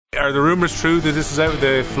Are the rumours true that this is out of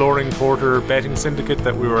the Flooring Porter betting syndicate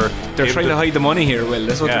that we were... They're trying to hide the money here, Will.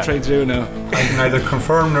 That's what they're trying to do now. I can neither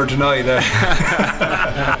confirm nor deny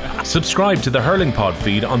that. Subscribe to the Hurling Pod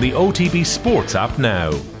feed on the OTB Sports app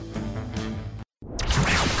now.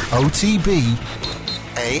 OTB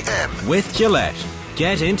AM. With Gillette.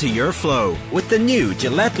 Get into your flow with the new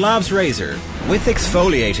Gillette Labs Razor with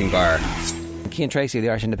exfoliating bar. Cian Tracy of the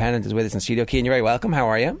Irish Independent is with us in studio. Cian, you're very welcome. How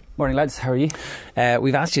are you? Morning, lads. How are you?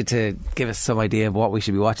 We've asked you to give us some idea of what we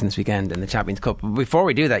should be watching this weekend in the Champions Cup. But before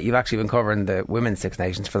we do that, you've actually been covering the Women's Six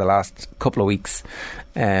Nations for the last couple of weeks.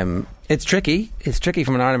 It's tricky. It's tricky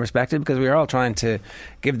from an Ireland perspective because we are all trying to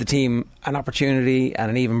give the team an opportunity and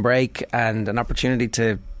an even break and an opportunity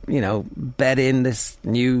to, bed in this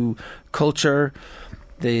new culture,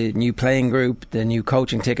 the new playing group, the new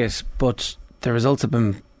coaching ticket. But the results have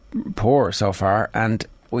been poor so far, and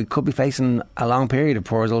we could be facing a long period of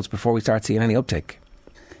poor results before we start seeing any uptick.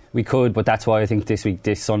 We could, but that's why I think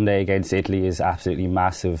this Sunday against Italy is absolutely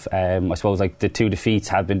massive. I suppose the two defeats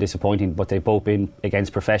have been disappointing, but they've both been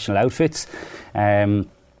against professional outfits.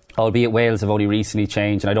 Albeit Wales have only recently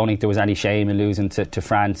changed, and I don't think there was any shame in losing to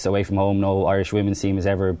France away from home. No Irish women's team has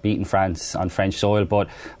ever beaten France on French soil, but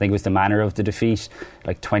I think it was the manner of the defeat,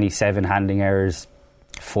 like 27 handling errors,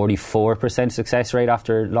 44% success rate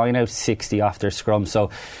after line out, 60 after scrum.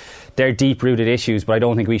 So they're deep-rooted issues, but I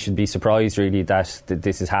don't think we should be surprised really that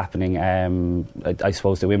this is happening. I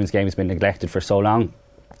suppose the women's game has been neglected for so long,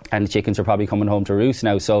 and the chickens are probably coming home to roost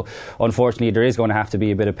now. So unfortunately there is going to have to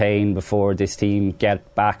be a bit of pain before this team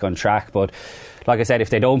get back on track. But like I said,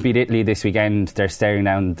 if they don't beat Italy this weekend, they're staring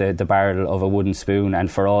down the barrel of a wooden spoon.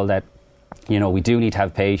 And for all that, we do need to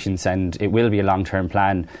have patience, and it will be a long-term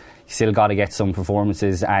plan. Still got to get some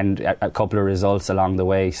performances and a couple of results along the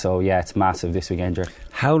way. So yeah, it's massive this weekend, Ger.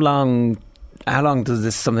 How long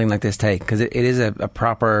does something like this take? Because it is a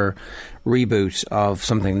proper reboot of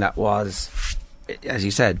something that was, as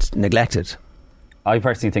you said, neglected. I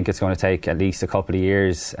personally think it's going to take at least a couple of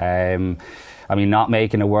years. Not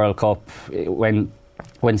making a World Cup when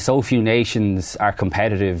so few nations are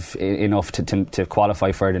competitive enough to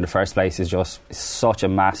qualify for it in the first place is just such a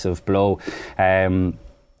massive blow.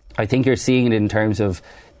 I think you're seeing it in terms of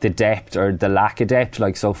the depth or the lack of depth.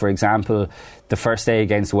 So for example, the first day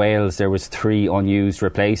against Wales there was 3 unused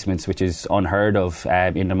replacements, which is unheard of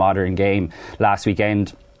in the modern game. Last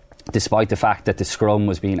weekend, despite the fact that the scrum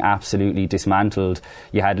was being absolutely dismantled,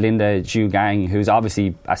 you had Linda Zhu Gang, who's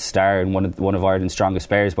obviously a star and one of Ireland's strongest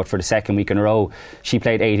players, but for the second week in a row she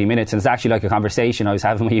played 80 minutes. And it's actually like a conversation I was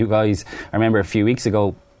having with you guys, I remember a few weeks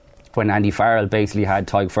ago, when Andy Farrell basically had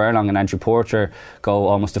Tadhg Furlong and Andrew Porter go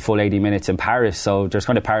almost a full 80 minutes in Paris. So there's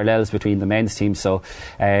kind of parallels between the men's team. So,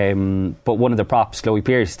 but one of the props, Chloe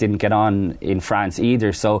Pearce, didn't get on in France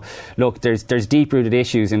either. So look, there's deep-rooted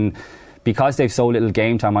issues, and because they've so little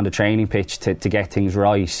game time on the training pitch to get things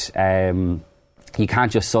right, you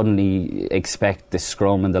can't just suddenly expect the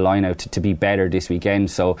scrum and the line-out to be better this weekend.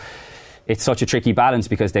 So it's such a tricky balance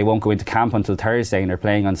because they won't go into camp until Thursday and they're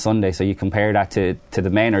playing on Sunday. So you compare that to the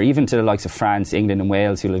men, or even to the likes of France, England and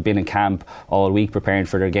Wales, who have been in camp all week preparing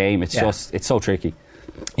for their game. It's so tricky.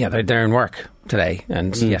 Yeah, they're in work today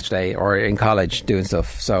and yesterday, or in college doing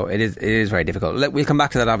stuff. So it is very difficult. We'll come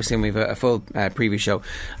back to that obviously, and we have a full preview show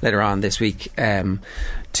later on this week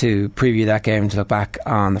to preview that game, to look back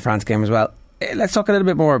on the France game as well. Let's talk a little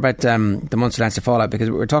bit more about the Munster-Leinster fallout,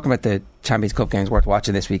 because we're talking about the Champions Cup games worth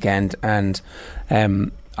watching this weekend, and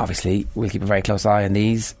obviously we'll keep a very close eye on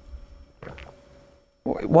these.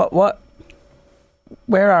 Where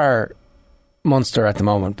are Munster at the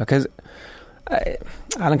moment? Because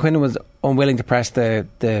Alan Quinlan was unwilling to press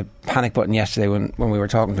the panic button yesterday when we were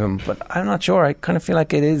talking to him, but I'm not sure. I kind of feel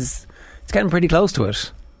like it's getting pretty close to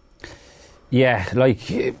it. Yeah,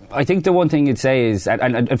 I think the one thing you'd say is,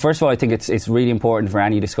 and first of all, I think it's really important for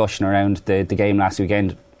any discussion around the game last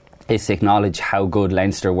weekend is to acknowledge how good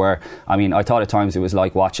Leinster were. I mean, I thought at times it was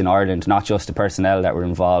like watching Ireland, not just the personnel that were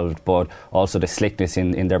involved, but also the slickness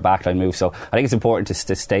in their backline move. So I think it's important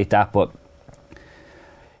to state that, but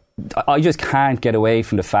I just can't get away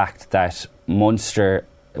from the fact that Munster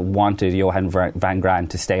wanted Johan van Graan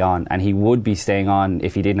to stay on, and he would be staying on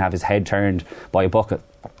if he didn't have his head turned by a bucket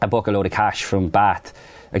load of cash from Bath.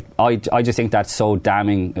 I just think that's so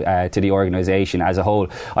damning to the organisation as a whole.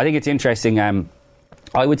 I think it's interesting.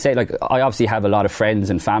 I would say, I obviously have a lot of friends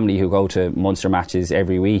and family who go to Munster matches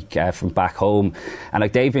every week from back home, and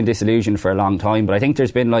they've been disillusioned for a long time. But I think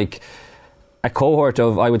there's been a cohort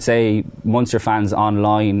of, I would say, Munster fans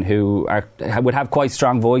online who would have quite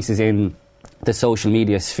strong voices in the social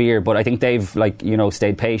media sphere, but I think they've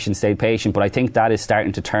stayed patient, but I think that is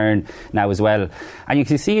starting to turn now as well, and you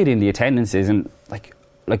can see it in the attendances. And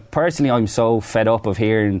like personally, I'm so fed up of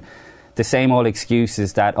hearing the same old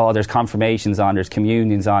excuses that there's confirmations on, there's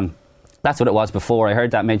communions on. That's what it was before. I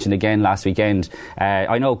heard that mentioned again last weekend.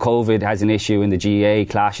 I know COVID has an issue in the GA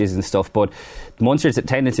clashes and stuff, but Munster's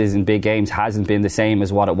attendances in big games hasn't been the same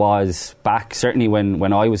as what it was back, certainly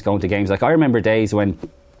when I was going to games. Like, I remember days when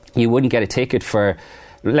you wouldn't get a ticket for,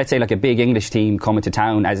 let's say, like a big English team coming to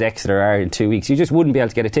town, as Exeter are in 2 weeks. You just wouldn't be able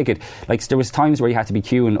to get a ticket. Like, there was times where you had to be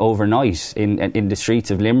queuing overnight in the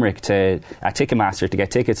streets of Limerick to a Ticketmaster to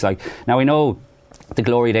get tickets. Like, now I know the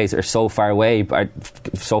glory days are so far away,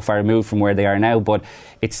 so far removed from where they are now, but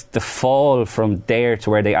it's the fall from there to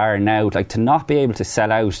where they are now. Like, to not be able to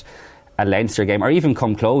sell out a Leinster game or even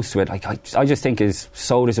come close to it, like, I just think is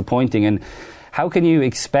so disappointing. And how can you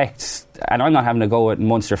expect, and I'm not having a go at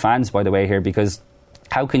Munster fans, by the way, here, because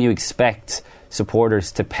how can you expect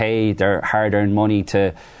supporters to pay their hard-earned money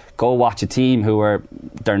to go watch a team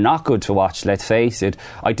they're not good to watch, let's face it.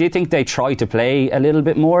 I did think they tried to play a little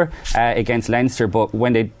bit more against Leinster, but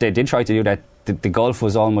when they did try to do that, the gulf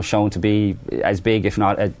was almost shown to be as big, if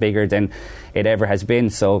not as bigger than it ever has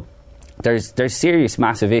been. So there's serious,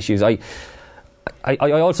 massive issues. I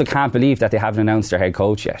also can't believe that they haven't announced their head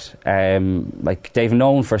coach yet. Like, they've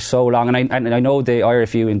known for so long, and I know the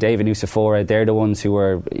IRFU and David Nucifora, they're the ones who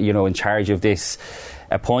are in charge of this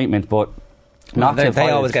appointment, but they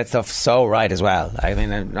always get stuff so right as well. I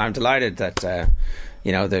mean, I'm delighted that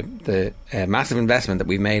the massive investment that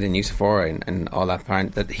we've made in Nucifora and all that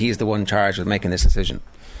part, that he's the one charged with making this decision.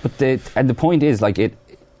 But the point is, like,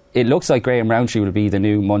 it looks like Graham Rowntree will be the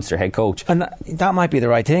new Munster head coach. And that might be the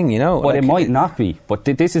right thing, But it might not be. But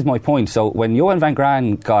this is my point. So when Johan van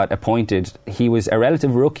Graan got appointed, he was a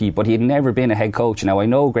relative rookie, but he had never been a head coach. Now, I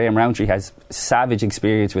know Graham Rowntree has savage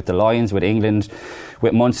experience with the Lions, with England,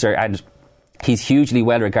 with Munster, and he's hugely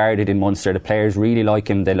well regarded in Munster. The players really like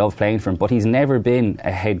him, they love playing for him, but he's never been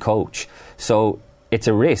a head coach. So it's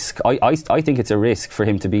a risk. I think it's a risk for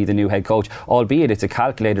him to be the new head coach, albeit it's a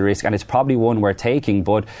calculated risk, and it's probably one we're taking,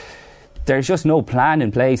 but there's just no plan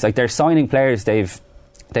in place. Like, they're signing players. They've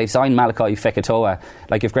signed Malachi Fekitoa.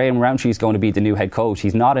 Like, if Graham Rowntree is going to be the new head coach,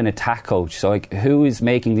 he's not an attack coach. So, like, who is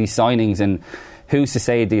making these signings, and who's to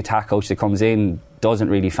say the attack coach that comes in doesn't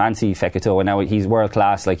really fancy Fekitoa? Now, he's world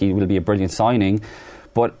class, like, he will be a brilliant signing,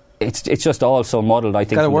 but it's just all so muddled, I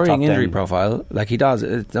think. He's got a worrying injury profile, like he does.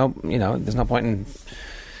 There's no point in.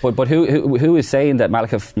 But who is saying that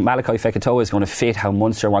Malachi Fekitoa is going to fit how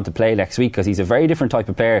Munster want to play next week? Because he's a very different type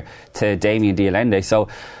of player to Damien Dialende. So,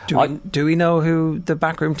 do we know who the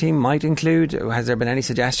backroom team might include? Has there been any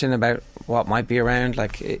suggestion about what might be around?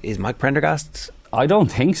 Like, is Mike Prendergast? I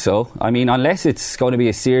don't think so. I mean, unless it's going to be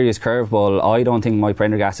a serious curveball, I don't think Mike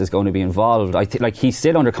Prendergast is going to be involved. He's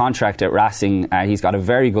still under contract at Racing. He's got a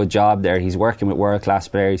very good job there. He's working with world-class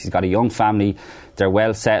players. He's got a young family. They're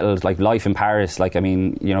well settled. Like, life in Paris, like, I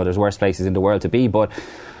mean, there's worse places in the world to be. But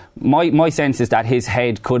my sense is that his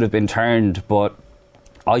head could have been turned, but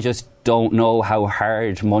I just don't know how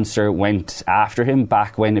hard Munster went after him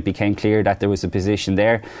back when it became clear that there was a position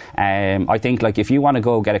there. I think, like, if you want to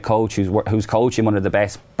go get a coach who's coaching one of the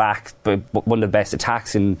best one of the best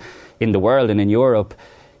attacks in the world and in Europe,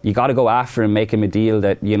 you got to go after him, make him a deal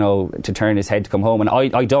that, to turn his head to come home. And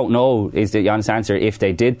I don't know is the honest answer if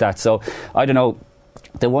they did that. So I don't know.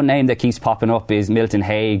 The one name that keeps popping up is Milton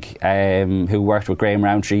Haig, who worked with Graham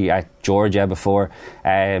Rowntree at Georgia before,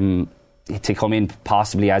 to come in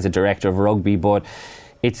possibly as a director of rugby. But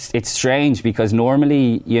it's strange because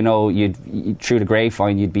normally, you'd through the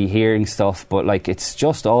grapevine you'd be hearing stuff, but like, it's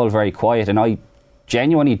just all very quiet, and I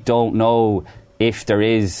genuinely don't know if there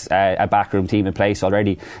is a backroom team in place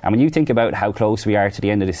already. And when you think about how close we are to the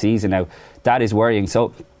end of the season now, that is worrying.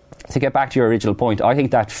 So to get back to your original point, I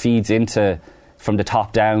think that feeds into, from the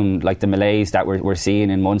top down, like the malaise that we're seeing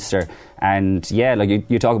in Munster. And yeah, like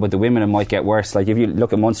you talk about the women, it might get worse. Like, if you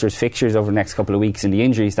look at Munster's fixtures over the next couple of weeks and the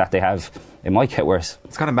injuries that they have, it might get worse.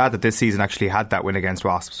 It's kind of mad that this season actually had that win against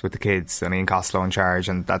Wasps with the kids and Ian Costello in charge,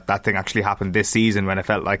 and that thing actually happened this season when it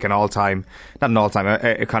felt like an all-time, not an all-time,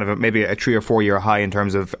 a kind of maybe a 3 or 4 year high in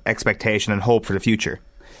terms of expectation and hope for the future.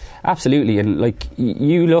 Absolutely. And like,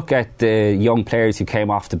 you look at the young players who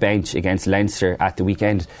came off the bench against Leinster at the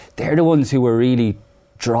weekend, they're the ones who were really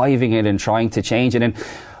driving it and trying to change it. And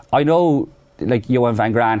I know, like, Johan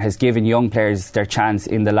van Graan has given young players their chance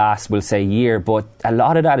in the last, we'll say, year, but a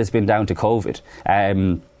lot of that has been down to COVID.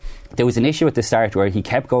 there was an issue at the start where he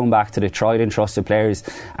kept going back to the tried and trusted players,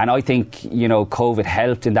 and I think, you know, COVID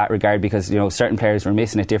helped in that regard because, you know, certain players were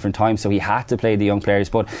missing at different times, so he had to play the young players.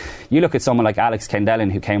 But you look at someone like Alex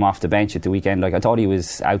Kendellen, who came off the bench at the weekend, like, I thought he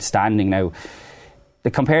was outstanding. Now, to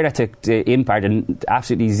compare that to the impact, and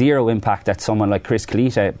absolutely zero impact that someone like Chris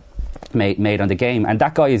Kalita made on the game, and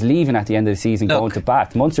that guy is leaving at the end of the season. Look, going to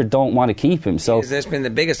Bath. Munster don't want to keep him, so there's been the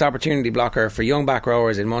biggest opportunity blocker for young back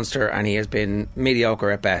rowers in Munster, and he has been mediocre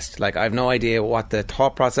at best. Like, I've no idea what the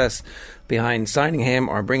thought process behind signing him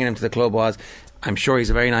or bringing him to the club was. I'm sure he's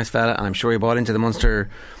a very nice fella, and I'm sure he bought into the Munster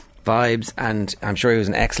vibes, and I'm sure he was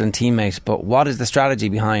an excellent teammate, but what is the strategy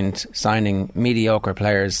behind signing mediocre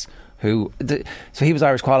players so he was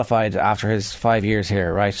Irish qualified after his 5 years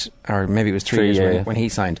here, right? Or maybe it was 3 years when he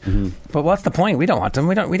signed. But what's the point? We don't want them.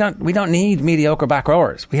 We don't need mediocre back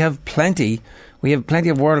rowers. We have plenty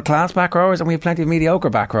of world class back rowers, and we have plenty of mediocre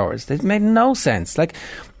back rowers. It made no sense. Like,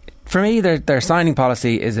 for me, their signing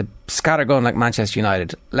policy is a scattergun like Manchester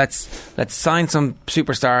United. Let's sign some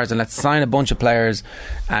superstars and let's sign a bunch of players.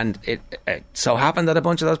 And it so happened that a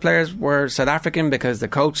bunch of those players were South African because the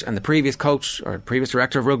coach and the previous coach or previous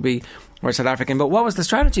director of rugby were South African. But what was the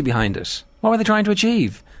strategy behind it? What were they trying to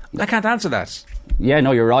achieve? I can't answer that. Yeah,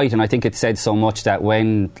 no, you're right, and I think it said so much that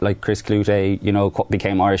when, like, Chris Kalita, you know,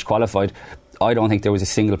 became Irish qualified, I don't think there was a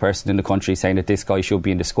single person in the country saying that this guy should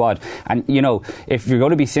be in the squad. And, you know, if you're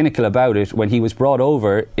going to be cynical about it, when he was brought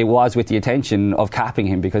over, it was with the intention of capping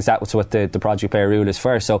him, because that was what the project player rule is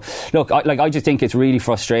for. So, look, I just think it's really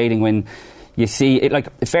frustrating when you see it.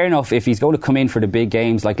 Like, fair enough if he's going to come in for the big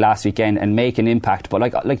games like last weekend and make an impact, but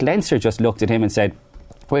like Leinster just looked at him and said,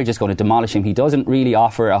 we're just going to demolish him. He doesn't really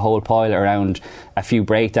offer a whole pile around a few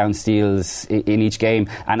breakdown steals in each game,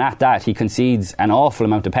 and at that he concedes an awful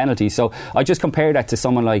amount of penalties. So I just compare that to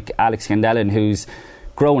someone like Alex Kendellen, who's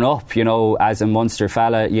grown up, you know, as a Munster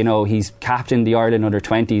fella. You know, he's captained the Ireland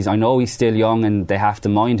under-20s. I know he's still young and they have to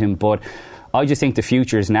mind him, but I just think the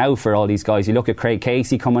future is now for all these guys. You look at Craig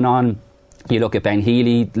Casey coming on, you look at Ben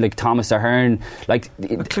Healy, like Thomas Ahern, like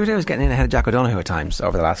Cloutier was getting in ahead of Jack O'Donoghue at times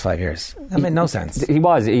over the last 5 years. That made no sense. He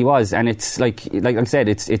was, and it's like I said,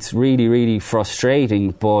 it's really, really frustrating.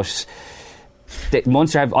 But I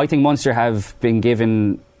think Munster have been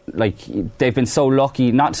given, like, they've been so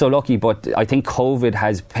lucky, not so lucky, but I think COVID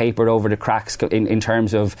has papered over the cracks in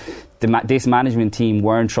terms of this management team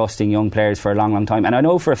weren't trusting young players for a long, long time. And I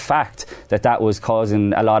know for a fact that was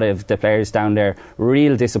causing a lot of the players down there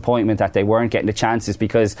real disappointment that they weren't getting the chances,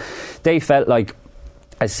 because they felt like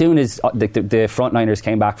as soon as the frontliners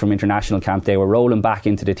came back from international camp, they were rolling back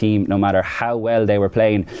into the team no matter how well they were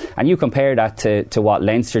playing. And you compare that to what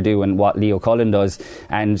Leinster do and what Leo Cullen does,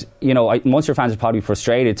 and, you know, Munster fans are probably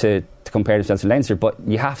frustrated to compare themselves to Leinster, but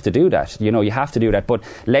you have to do that. You know, you have to do that. But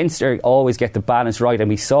Leinster always get the balance right, and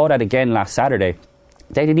we saw that again last Saturday.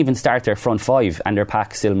 They didn't even start their front five, and their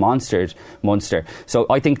pack still monstered Munster. So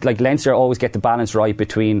I think, like, Leinster always get the balance right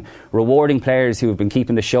between rewarding players who have been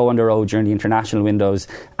keeping the show on the road during the international windows,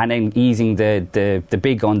 and then easing the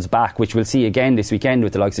big guns back, which we'll see again this weekend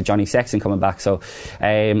with the likes of Johnny Sexton coming back. So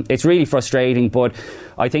it's really frustrating, but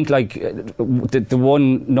I think, like, the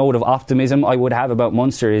one note of optimism I would have about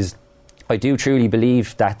Munster is I do truly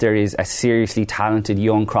believe that there is a seriously talented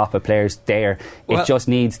young crop of players there. It just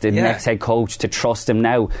needs the next head coach to trust them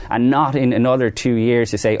now, and not in another 2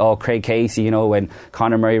 years to say, oh, Craig Casey, you know, when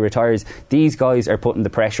Conor Murray retires. These guys are putting the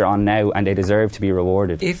pressure on now, and they deserve to be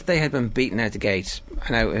rewarded. If they had been beaten out the gate,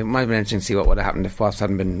 now it might have been interesting to see what would have happened if Wasps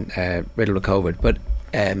hadn't been riddled with COVID, but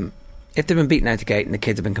if they'd been beaten out the gate and the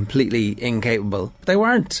kids had been completely incapable, they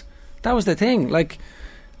weren't. That was the thing. Like,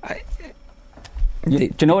 do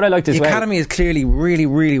you know what I liked as well? The academy is clearly really,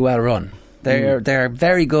 really well run. They're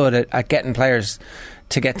very good at getting players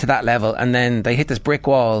to get to that level, and then they hit this brick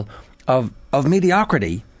wall of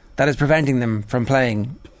mediocrity that is preventing them from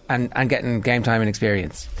playing and getting game time and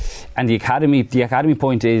experience. And the academy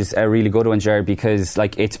point is a really good one, Jared, because,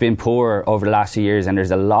 like, it's been poor over the last few years, and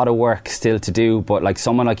there's a lot of work still to do. But, like,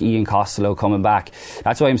 someone like Ian Costello coming back,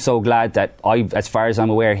 that's why I'm so glad that as far as I'm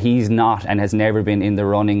aware, he's not and has never been in the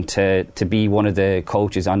running to be one of the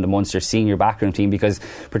coaches on the Munster senior backroom team, because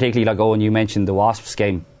particularly, like, Owen, you mentioned the Wasps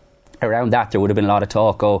game. Around that, there would have been a lot of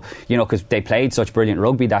talk, because they played such brilliant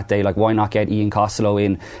rugby that day, like, why not get Ian Costello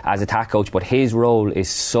in as attack coach? But his role is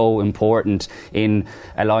so important in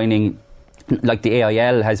aligning like the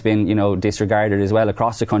AIL has been, you know, disregarded as well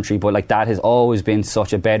across the country, but like that has always been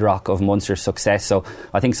such a bedrock of Munster's success. So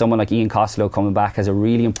I think someone like Ian Costello coming back has a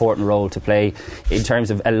really important role to play in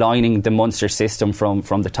terms of aligning the Munster system from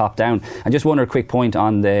the top down. And just one other quick point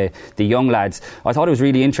on the young lads, I thought it was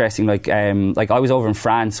really interesting. Like I was over in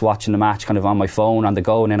France watching the match kind of on my phone on the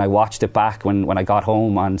go, and then I watched it back when I got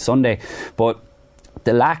home on Sunday. But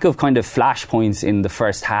the lack of kind of flashpoints in the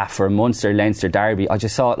first half for Munster-Leinster derby, I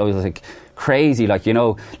just thought it was like crazy. Like, you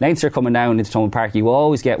know, Leinster coming down into Thomond Park, you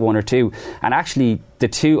always get one or two, and actually the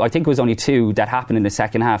two, I think it was only two that happened in the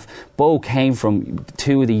second half, both came from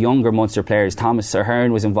two of the younger Munster players. Thomas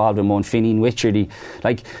Ahern was involved in one, Finian Witcherdy.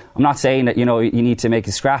 Like, I'm not saying that, you know, you need to make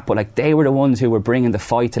a scrap, but like they were the ones who were bringing the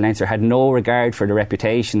fight to Leinster, had no regard for the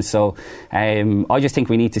reputation. So I just think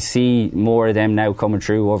we need to see more of them now coming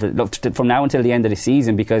through from now until the end of the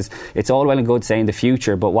season, because it's all well and good saying the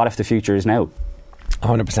future, but what if the future is now?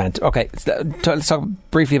 100%. Okay, let's talk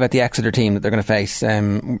briefly about the Exeter team that they're going to face.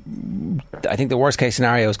 I think the worst case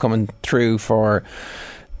scenario is coming through for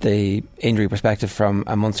the injury perspective from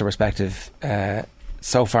a Munster perspective.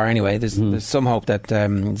 So far anyway, there's some hope that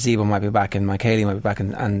Zebo might be back and Mike Haley might be back,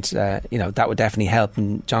 and you know, that would definitely help,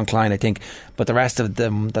 and John Klein, I think. But the rest of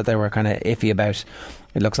them that they were kind of iffy about,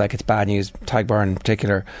 it looks like it's bad news. Tadhg in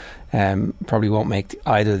particular probably won't make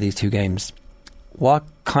either of these two games. What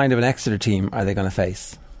kind of an Exeter team are they going to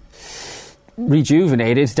face?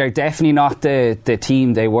 Rejuvenated. They're definitely not the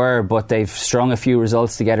team they were, but they've strung a few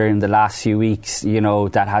results together in the last few weeks, you know,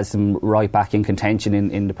 that has them right back in contention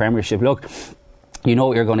in the Premiership. Look, you know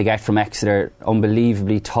what you're going to get from Exeter.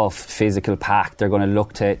 Unbelievably tough physical pack. They're going to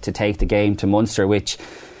look to take the game to Munster, which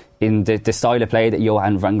in the style of play that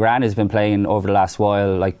Johan van Graan has been playing over the last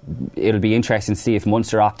while, like, it'll be interesting to see if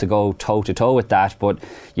Munster opt to go toe to toe with that. But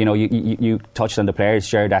you know, you touched on the players,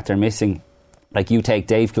 Ger, that they're missing. Like, you take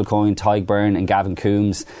Dave Kilcoyne, Tadhg Beirne and Gavin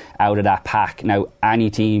Coombs out of that pack, now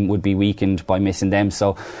any team would be weakened by missing them.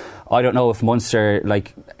 So I don't know if Munster,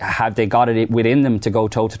 like, have they got it within them to go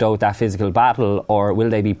toe to toe with that physical battle, or will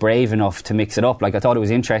they be brave enough to mix it up? Like, I thought it was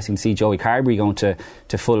interesting to see Joey Carbery going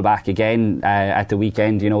to full back again at the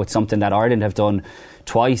weekend. You know, it's something that Ireland have done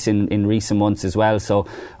twice in recent months as well. So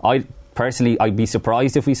I'd be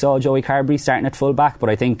surprised if we saw Joey Carbery starting at full back, but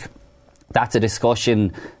I think that's a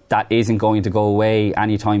discussion that isn't going to go away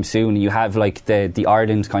anytime soon. You have like the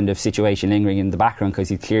Ireland kind of situation lingering in the background, because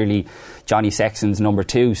he's clearly Johnny Sexton's number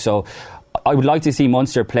two. So I would like to see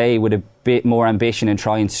Munster play with a bit more ambition and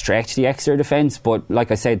try and stretch the Exeter defence, but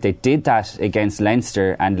like I said, they did that against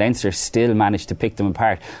Leinster, and Leinster still managed to pick them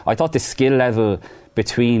apart. I thought the skill level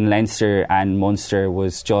between Leinster and Munster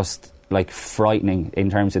was just like frightening in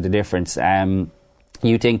terms of the difference.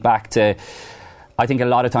 You think back to, I think a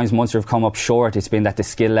lot of times Munster have come up short. It's been that the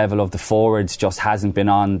skill level of the forwards just hasn't been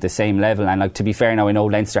on the same level. And like, to be fair, now I know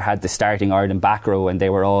Leinster had the starting Ireland back row and they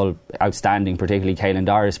were all outstanding, particularly Caelan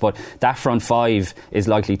Doris, but that front five is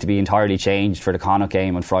likely to be entirely changed for the Connacht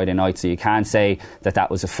game on Friday night. So you can't say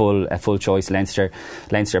that was a full choice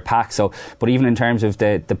Leinster pack. So, but even in terms of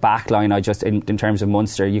the back line, in terms of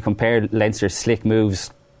Munster, you compare Leinster's slick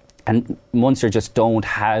moves, and Munster just don't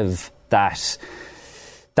have that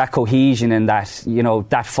cohesion and that, you know,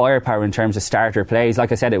 that firepower in terms of starter plays.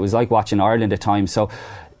 Like I said, it was like watching Ireland at times. So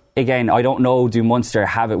again, I don't know, do Munster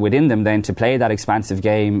have it within them then to play that expansive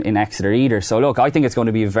game in Exeter either? So look, I think it's going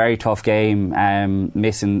to be a very tough game,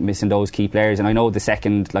 missing those key players. And I know the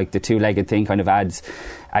second, like the two-legged thing kind of adds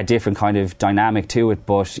a different kind of dynamic to it,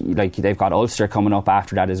 but like they've got Ulster coming up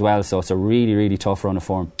after that as well, so it's a really, really tough run of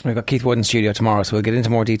form. We've got Keith Wood in studio tomorrow, so we'll get into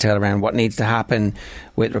more detail around what needs to happen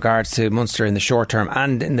with regards to Munster in the short term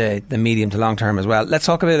and in the medium to long term as well. Let's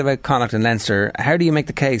talk a bit about Connacht and Leinster. How do you make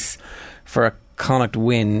the case for a Connacht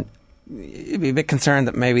win? You'd be a bit concerned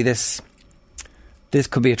that maybe this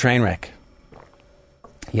could be a train wreck.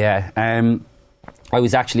 Yeah, I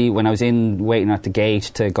was actually, when I was waiting at the gate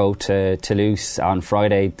to go to Toulouse on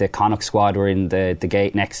Friday, the Connacht squad were in the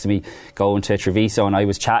gate next to me going to Treviso, and I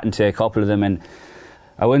was chatting to a couple of them, and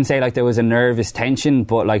I wouldn't say like there was a nervous tension,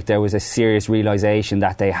 but like there was a serious realisation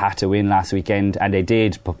that they had to win last weekend, and they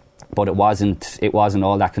did, but it wasn't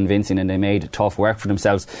all that convincing, and they made tough work for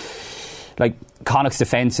themselves. Like, Connacht's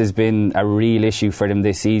defence has been a real issue for them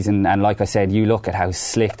this season, and like I said, you look at how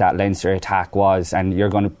slick that Leinster attack was, and you're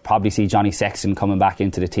going to probably see Johnny Sexton coming back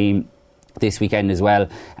into the team this weekend as well.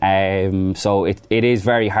 So it is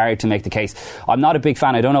very hard to make the case. I'm not a big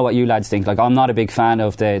fan, I don't know what you lads think, like I'm not a big fan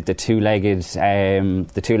of the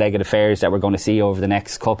two-legged affairs that we're going to see over the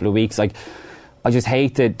next couple of weeks. Like, just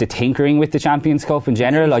hate the tinkering with the Champions Cup in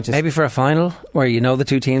general. Maybe for a final where the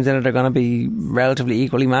two teams in it are going to be relatively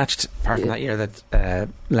equally matched, apart from that year that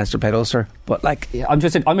Leinster played Ulster. But I'm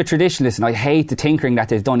a traditionalist, and I hate the tinkering that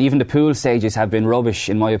they've done. Even the pool stages have been rubbish,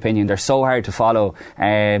 in my opinion. They're so hard to follow.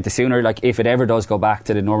 The sooner, if it ever does go back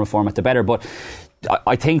to the normal format, the better. But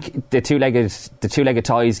I think the two-legged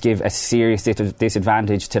ties give a serious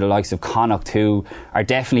disadvantage to the likes of Connacht, who are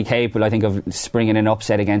definitely capable, I think, of springing an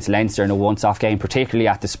upset against Leinster in a once-off game, particularly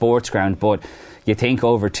at the sports ground. But you think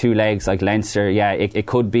over two legs like Leinster, it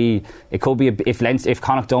could be if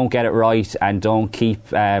Connacht don't get it right and don't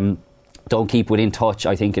keep within touch,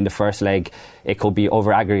 I think in the first leg it could be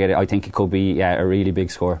over aggregated. I think it could be a really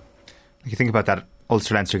big score. If you think about that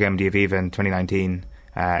Ulster-Leinster game in the Aviva in 2019,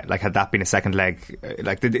 had that been a second leg,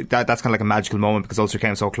 that's kind of like a magical moment because Ulster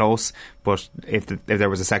came so close. But if there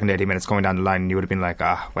was a second 80 minutes going down the line, you would have been like,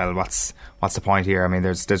 what's the point here? I mean,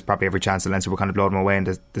 there's probably every chance that Leinster will kind of blow them away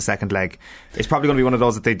in the second leg. It's probably going to be one of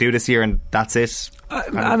those that they do this year and that's it.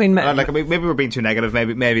 Maybe we're being too negative.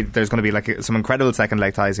 Maybe there's going to be some incredible second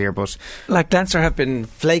leg ties here, but Leinster have been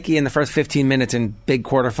flaky in the first 15 minutes in big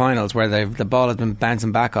quarter-finals where the ball has been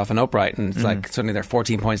bouncing back off an upright, and it's suddenly they're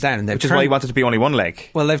 14 points down, and which is why you want it to be only one leg.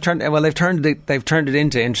 Well, they've turned it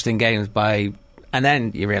into interesting games and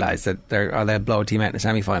then you realise that they'll blow a team out in a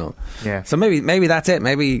semi-final. Yeah. So maybe that's it.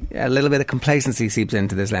 Maybe a little bit of complacency seeps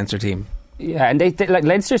into this Leinster team. Yeah, and they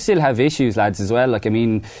Leinster still have issues, lads, as well.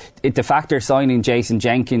 The fact they're signing Jason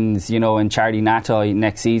Jenkins, and Charlie Natoi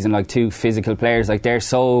next season, two physical players, I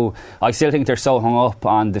still think they're so hung up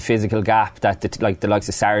on the physical gap that the likes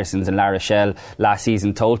of Saracens and La Rochelle last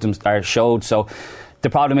season showed. So the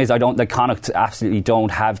problem is, Connacht absolutely don't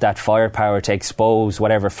have that firepower to expose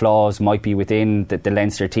whatever flaws might be within the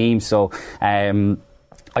Leinster team. So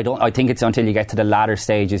I think it's until you get to the latter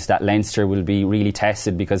stages that Leinster will be really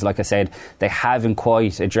tested, because, like I said, they haven't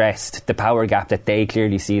quite addressed the power gap that they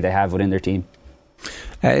clearly see they have within their team.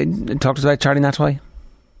 Talk to us about Charlie Natoi.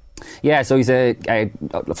 Yeah, so he's a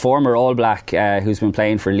former All Black who's been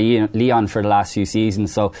playing for Leon for the last few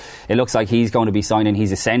seasons. So it looks like he's going to be signing.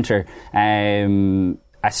 He's a centre.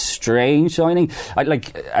 A strange signing.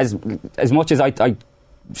 As much as I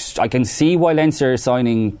can see why Leinster are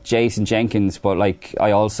signing Jason Jenkins, but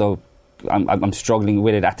I'm struggling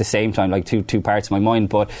with it at the same time, two parts of my mind.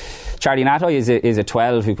 But Charlie Natoi is a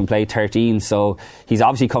 12 who can play 13, so he's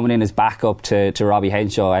obviously coming in as backup to Robbie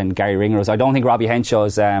Henshaw and Gary Ringrose. I don't think Robbie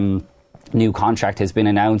Henshaw's new contract has been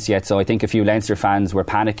announced yet, so I think a few Leinster fans were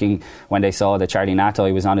panicking when they saw that Charlie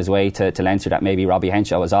Natoi was on his way to Leinster, that maybe Robbie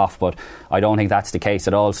Henshaw was off, but I don't think that's the case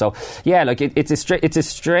at all. So yeah, it's a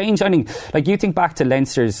strange signing. You think back to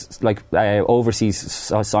Leinster's overseas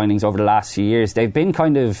signings over the last few years, they've been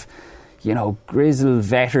kind of grizzled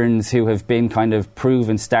veterans who have been kind of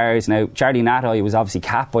proven stars. Now, Charlie Natoi was obviously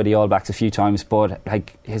capped by the All Blacks a few times, but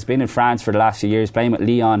has been in France for the last few years, playing with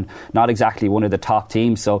Lyon, not exactly one of the top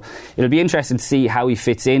teams. So it'll be interesting to see how he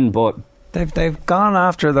fits in. But they've gone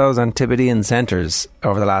after those Antipodean centres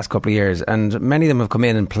over the last couple of years, and many of them have come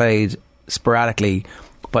in and played sporadically,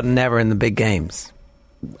 but never in the big games.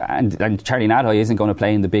 And Charlie Natoi isn't going to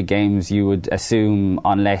play in the big games, you would assume,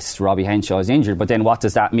 unless Robbie Henshaw is injured. But then what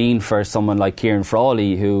does that mean for someone like Kieran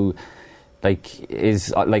Frawley, who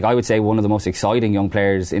is I would say one of the most exciting young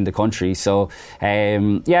players in the country? So I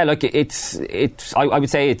would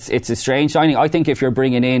say it's a strange signing. I think if you're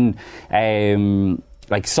bringing in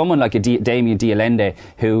someone like a Damien Dialende,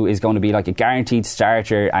 who is going to be a guaranteed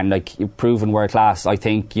starter and proven world class, I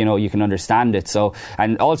think you can understand it. So,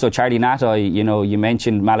 and also Charlie Natoi, you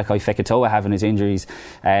mentioned Malachi Fekitoa having his injuries.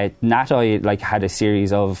 Natoi had a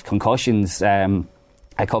series of concussions a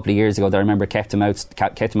couple of years ago that I remember kept him out of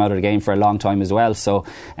the game for a long time as well. So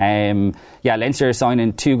Leinster are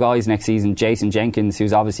signing two guys next season. Jason Jenkins,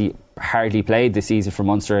 who's obviously hardly played this season for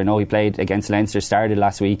Munster. I know he played against Leinster, started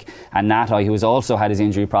last week, and Natoi, who has also had his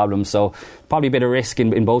injury problems. So probably a bit of risk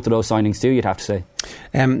in both of those signings too, you'd have to say.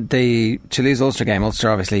 The Toulouse-Ulster game, Ulster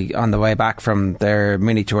obviously on the way back from their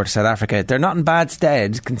mini tour to South Africa, they're not in bad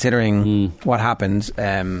stead considering what happened.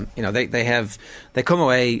 They come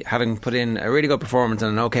away having put in a really good performance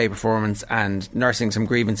and an okay performance and nursing some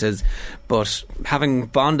grievances, but having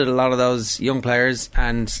bonded a lot of those young players,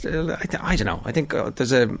 and I don't know, I think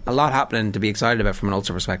there's a lot happening to be excited about from an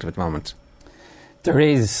Ulster perspective at the moment. There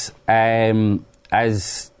is,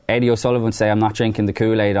 as Eddie O'Sullivan would say, I'm not drinking the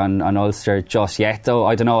Kool-Aid on Ulster just yet, though.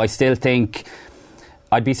 I don't know, I still think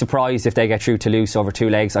I'd be surprised if they get through Toulouse over two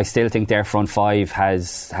legs. I still think their front five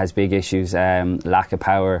has big issues, lack of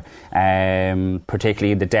power,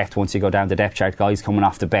 particularly in the depth. Once you go down the depth chart, guys coming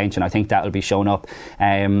off the bench, and I think that'll be shown up.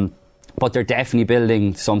 but they're definitely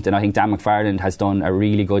building something. I think Dan McFarland has done a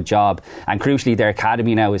really good job, and crucially their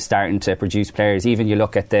academy now is starting to produce players. Even you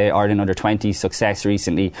look at the Ireland under-20 success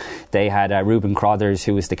recently, they had Ruben Crothers,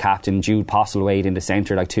 who was the captain, Jude Postlethwaite in the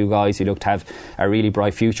centre, like two guys who looked to have a really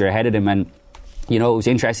bright future ahead of them. And you know, it was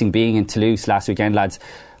interesting being in Toulouse last weekend, lads.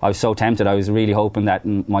 I was so tempted. I was really hoping that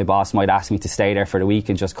my boss might ask me to stay there for the week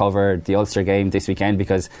and just cover the Ulster game this weekend,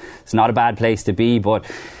 because it's not a bad place to be. But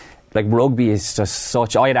like, rugby is just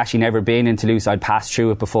such... I had actually never been in Toulouse. I'd passed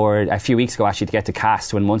through it before a few weeks ago actually to get to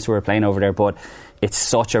Cast when Munster were playing over there, but it's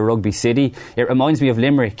such a rugby city. It reminds me of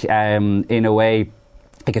Limerick in a way.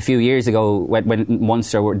 Like a few years ago when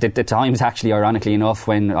Munster were, the times actually, ironically enough,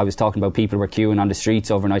 when I was talking about people were queuing on the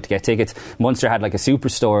streets overnight to get tickets, Munster had like a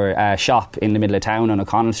superstore shop in the middle of town on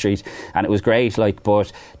O'Connell Street, and it was great. Like,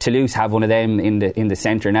 but Toulouse have one of them in the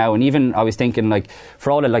centre now. And even I was thinking, like,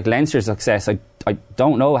 for all of like Leinster's success, I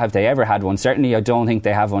don't know, have they ever had one? Certainly I don't think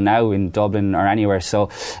they have one now in Dublin or anywhere.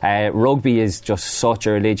 So rugby is just such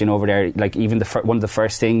a religion over there. Like, even one of the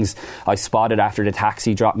first things I spotted after the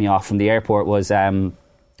taxi dropped me off from the airport was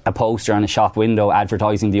a poster on a shop window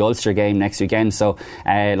advertising the Ulster game next weekend. So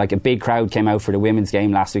like, a big crowd came out for the women's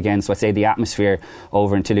game last weekend, so I'd say the atmosphere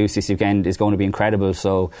over in Toulouse this weekend is going to be incredible.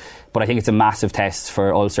 So, but I think it's a massive test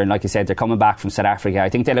for Ulster, and like you said, they're coming back from South Africa. I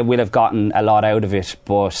think they will have gotten a lot out of it,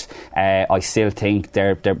 but I still think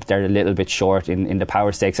they're a little bit short in the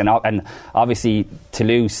power stakes, and obviously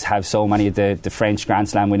Toulouse have so many of the French Grand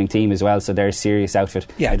Slam winning team as well, so they're a serious outfit.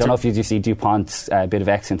 I don't know if you see Dupont's bit of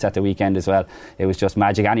excellence at the weekend as well. It was just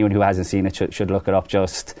magic. Anyone who hasn't seen it should look it up.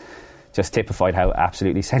 Just typified how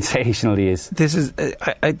absolutely sensational he is. This is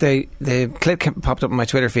the clip popped up on my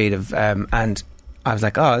Twitter feed of and I was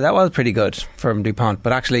like, oh, that was pretty good from Dupont,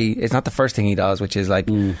 but actually it's not the first thing he does, which is like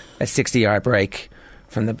a 60-yard break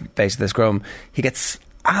from the base of the scrum. He gets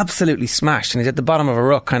absolutely smashed, and he's at the bottom of a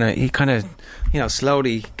ruck, he kind of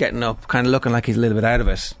slowly getting up, kind of looking like he's a little bit out of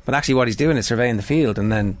it, but actually what he's doing is surveying the field,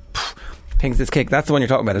 and then pings this kick. That's the one you're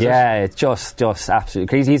talking about, isn't it? Yeah, it's just absolutely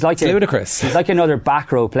crazy. He's like ludicrous. He's like another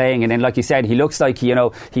back row playing, and then, like you said, he looks like he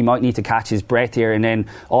might need to catch his breath here, and then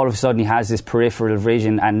all of a sudden he has this peripheral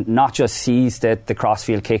vision and not just sees the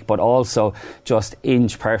crossfield kick, but also just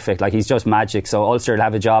inch perfect. Like, he's just magic. So Ulster will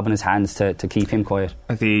have a job in his hands to keep him quiet.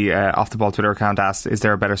 The Off the Ball Twitter account asked, is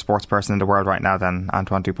there a better sports person in the world right now than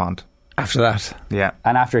Antoine Dupont? After that, yeah,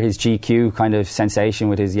 and after his GQ kind of sensation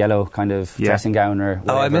with his yellow kind of dressing gown or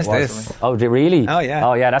whatever. I missed this. Oh, really? Oh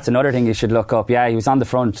yeah, that's another thing you should look up. Yeah, he was on the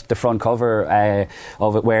front cover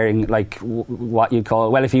of it, wearing like what you'd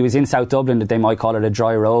call, well, if he was in South Dublin, they might call it a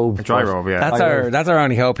dry robe. A dry robe, yeah. That's our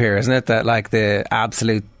only hope here, isn't it? That like the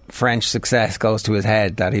absolute French success goes to his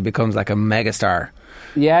head, that he becomes like a megastar.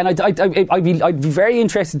 Yeah, and I'd be very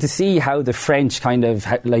interested to see how the French kind of,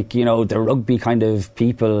 like, the rugby kind of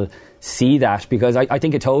people see that, because I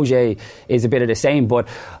think Itoje is a bit of the same, but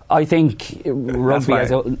I think rugby,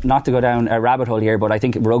 not to go down a rabbit hole here, but I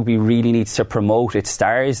think rugby really needs to promote its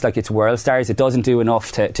stars, like its world stars. It doesn't do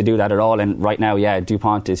enough to do that at all, and right now,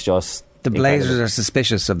 Dupont is just the Blazers are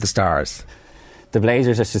suspicious of the stars. The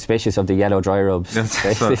Blazers are suspicious of the yellow dry robes.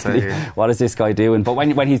 What is this guy doing? But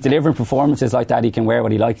when he's delivering performances like that, he can wear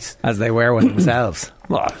what he likes, as they wear one themselves.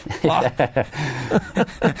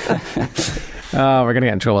 Oh, we're going to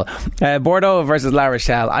get in trouble. Bordeaux versus La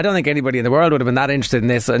Rochelle. I don't think anybody in the world would have been that interested in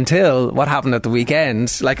this until what happened at the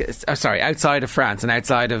weekend. Outside of France, and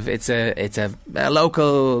outside of it's a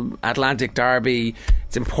local Atlantic derby.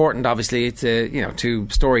 It's important, obviously. It's two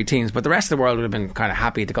storied teams, but the rest of the world would have been kind of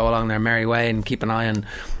happy to go along their merry way and keep an eye on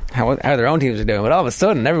how their own teams are doing. But all of a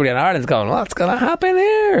sudden, everybody in Ireland's going, what's going to happen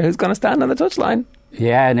here? Who's going to stand on the touchline?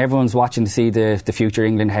 Yeah, and everyone's watching to see the future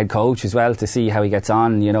England head coach as well, to see how he gets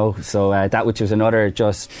on, So that, which was another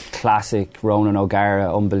just classic Ronan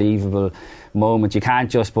O'Gara, unbelievable moment. You can't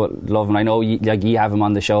just but love him. I know you have him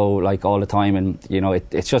on the show like all the time, and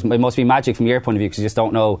it must be magic from your point of view, because you just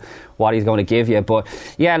don't know what he's going to give you. But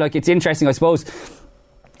yeah, it's interesting, I suppose.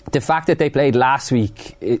 The fact that they played last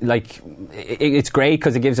week, it's great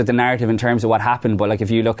because it gives it the narrative in terms of what happened. But if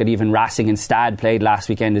you look at even Racing and Stade played last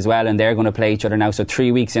weekend as well, and they're going to play each other now, so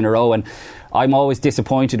 3 weeks in a row. And I'm always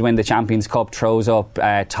disappointed when the Champions Cup throws up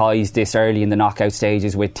ties this early in the knockout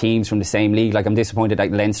stages with teams from the same league. I'm disappointed like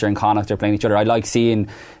Leinster and Connacht are playing each other. I like seeing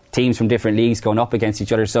teams from different leagues going up against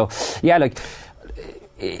each other. So yeah,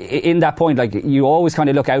 in that point, you always kind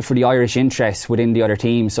of look out for the Irish interests within the other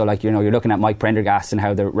team. So you're looking at Mike Prendergast and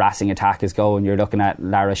how the Racing attack is going. You're looking at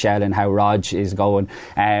La Rochelle and how Rog is going.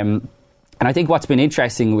 And I think what's been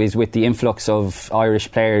interesting is with the influx of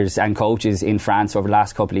Irish players and coaches in France over the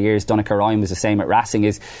last couple of years, Donncha Ryan was the same at Racing,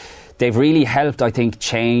 is they've really helped, I think,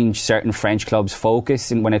 change certain French clubs' focus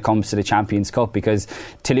when it comes to the Champions Cup, because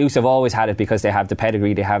Toulouse have always had it because they have the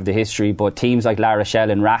pedigree, they have the history, but teams like La Rochelle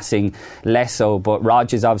and Racing less so. But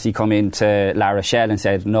Rodgers obviously come into La Rochelle and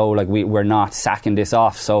said, no, like we're not sacking this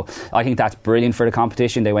off. So I think that's brilliant for the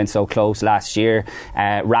competition. They went so close last year.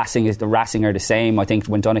 Racing are the same. I think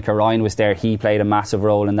when Donncha Ryan was there, he played a massive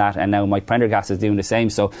role in that, and now Mike Prendergast is doing the same.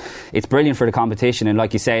 So it's brilliant for the competition. And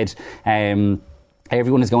like you said,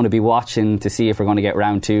 everyone is going to be watching to see if we're going to get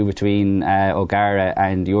round 2 between O'Gara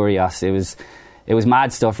and Urias. It was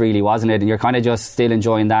mad stuff, really, wasn't it? And you're kind of just still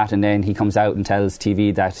enjoying that, and then he comes out and tells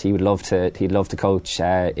TV that he'd love to coach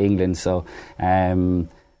England. So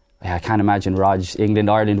I can't imagine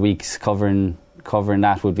England-Ireland weeks covering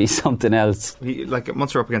that would be something else. Like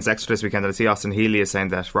Munster up against Exeter this weekend, and I see Austin Healy is saying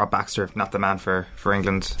that Rob Baxter not the man for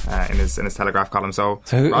England in his Telegraph column. So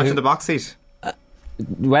Rog in the box seat.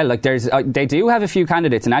 Well, like they do have a few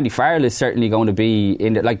candidates, and Andy Farrell is certainly going to be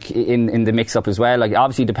in the mix-up as well. Like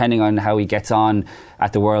obviously, depending on how he gets on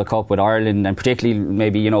at the World Cup with Ireland, and particularly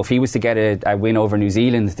maybe if he was to get a win over New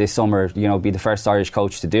Zealand this summer, be the first Irish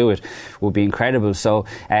coach to do it, would be incredible. So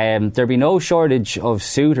there'd be no shortage of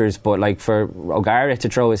suitors, but like for O'Gara to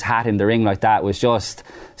throw his hat in the ring like that was just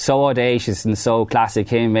so audacious and so classic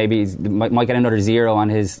him. Maybe he might get another 0 on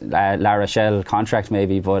his La Rochelle contract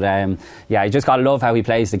maybe, but you just got to love how he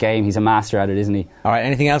plays the game. He's a master at it, isn't he? Alright,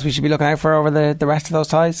 anything else we should be looking out for over the rest of those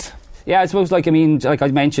ties? Yeah, I suppose like I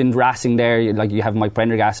mentioned Racing there, like you have Mike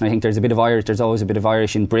Prendergast, and I think there's always a bit of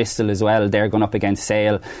Irish in Bristol as well. They're going up against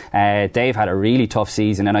Sale. They've had a really tough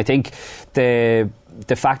season, and I think the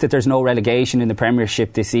fact that there's no relegation in the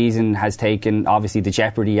Premiership this season has taken obviously the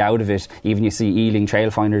jeopardy out of it. Even you see Ealing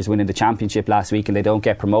Trailfinders winning the championship last week and they don't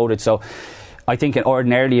get promoted. So I think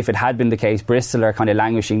ordinarily, if it had been the case, Bristol are kind of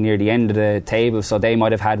languishing near the end of the table, so they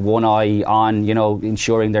might have had one eye on,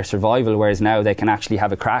 ensuring their survival, whereas now they can actually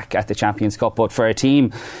have a crack at the Champions Cup. But for a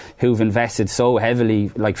team who've invested so heavily,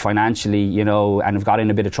 like financially, and have got in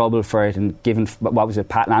a bit of trouble for it, and given,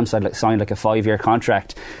 Pat Lamside signed like a 5-year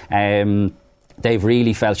contract, they've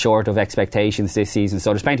really fell short of expectations this season. So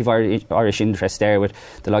there's plenty of Irish interest there with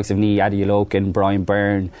the likes of Nee Adeoloken, Brian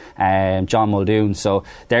Byrne, John Muldoon. So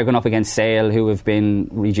they're going up against Sale, who have been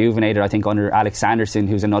rejuvenated, I think, under Alex Sanderson,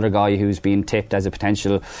 who's another guy who's been tipped as a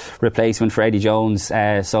potential replacement for Eddie Jones.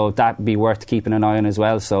 So that'd be worth keeping an eye on as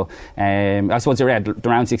well. So I suppose the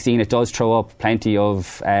round 16, it does throw up plenty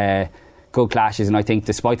of good clashes, and I think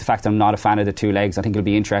despite the fact I'm not a fan of the 2 legs, I think it'll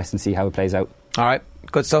be interesting to see how it plays out. Alright,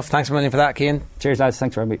 good stuff. Thanks a million for that, Cian. Cheers, lads.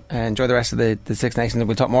 Thanks for having me. Enjoy the rest of the Six Nations.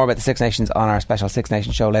 We'll talk more about the Six Nations on our special Six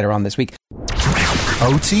Nations show later on this week.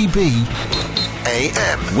 OTB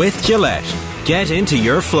AM with Gillette. Get into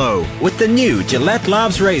your flow with the new Gillette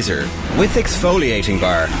Labs Razor with exfoliating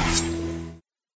bar.